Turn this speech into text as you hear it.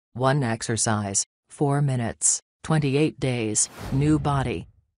1 exercise, 4 minutes, 28 days, new body.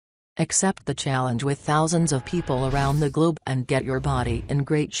 Accept the challenge with thousands of people around the globe and get your body in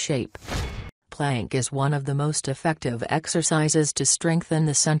great shape. Plank is one of the most effective exercises to strengthen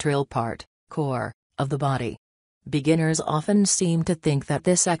the central part, core, of the body. Beginners often seem to think that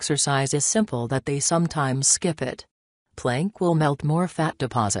this exercise is simple, that they sometimes skip it. Plank will melt more fat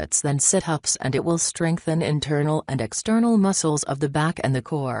deposits than sit-ups, and it will strengthen internal and external muscles of the back and the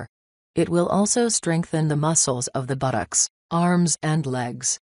core. It will also strengthen the muscles of the buttocks, arms and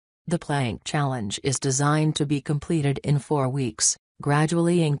legs. The plank challenge is designed to be completed in 4 weeks,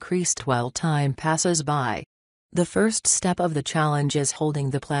 gradually increased while time passes by. The first step of the challenge is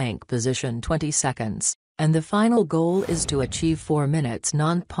holding the plank position 20 seconds, and the final goal is to achieve 4 minutes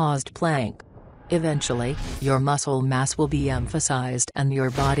non-paused plank. Eventually, your muscle mass will be emphasized and your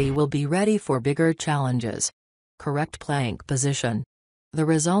body will be ready for bigger challenges. Correct plank position. The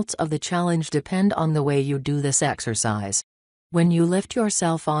results of the challenge depend on the way you do this exercise. When you lift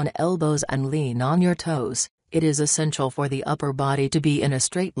yourself on elbows and lean on your toes, it is essential for the upper body to be in a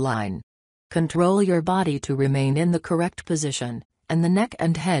straight line. Control your body to remain in the correct position, and the neck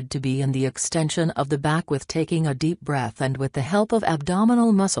and head to be in the extension of the back with taking a deep breath and with the help of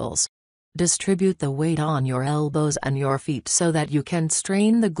abdominal muscles. Distribute the weight on your elbows and your feet so that you can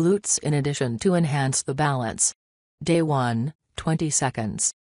strain the glutes in addition to enhance the balance. Day 1, 20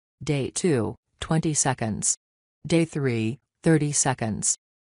 seconds. Day 2, 20 seconds. Day 3, 30 seconds.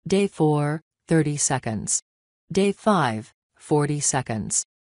 Day 4, 30 seconds. Day 5, 40 seconds.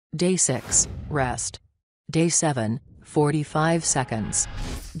 Day 6, rest. Day 7, 45 seconds.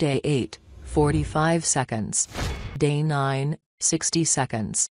 Day 8, 45 seconds. Day 9, 60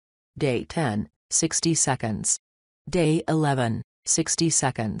 seconds. Day 10, 60 seconds. Day 11, 60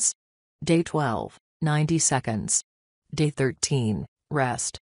 seconds. Day 12, 90 seconds. Day 13,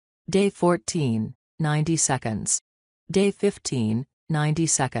 rest. Day 14, 90 seconds. Day 15, 90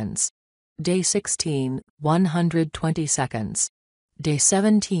 seconds. Day 16, 120 seconds. Day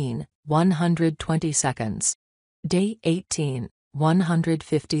 17, 120 seconds. Day 18,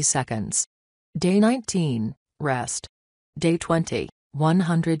 150 seconds. Day 19, rest. Day 20,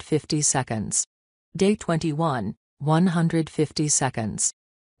 150 seconds. Day 21, 150 seconds.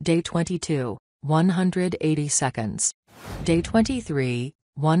 Day 22, 180 seconds. Day 23,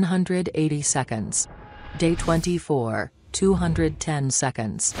 180 seconds. Day 24, 210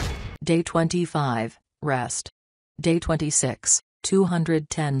 seconds. Day 25, rest. Day 26,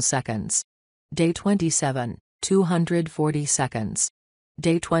 210 seconds. Day 27, 240 seconds.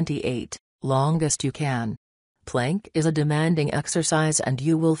 Day 28, longest you can. Plank is a demanding exercise and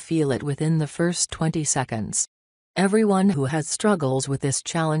you will feel it within the first 20 seconds. Everyone who has struggles with this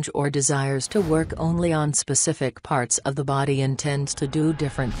challenge or desires to work only on specific parts of the body intends to do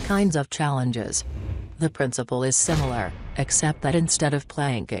different kinds of challenges. The principle is similar, except that instead of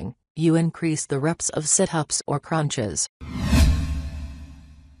planking, you increase the reps of sit-ups or crunches.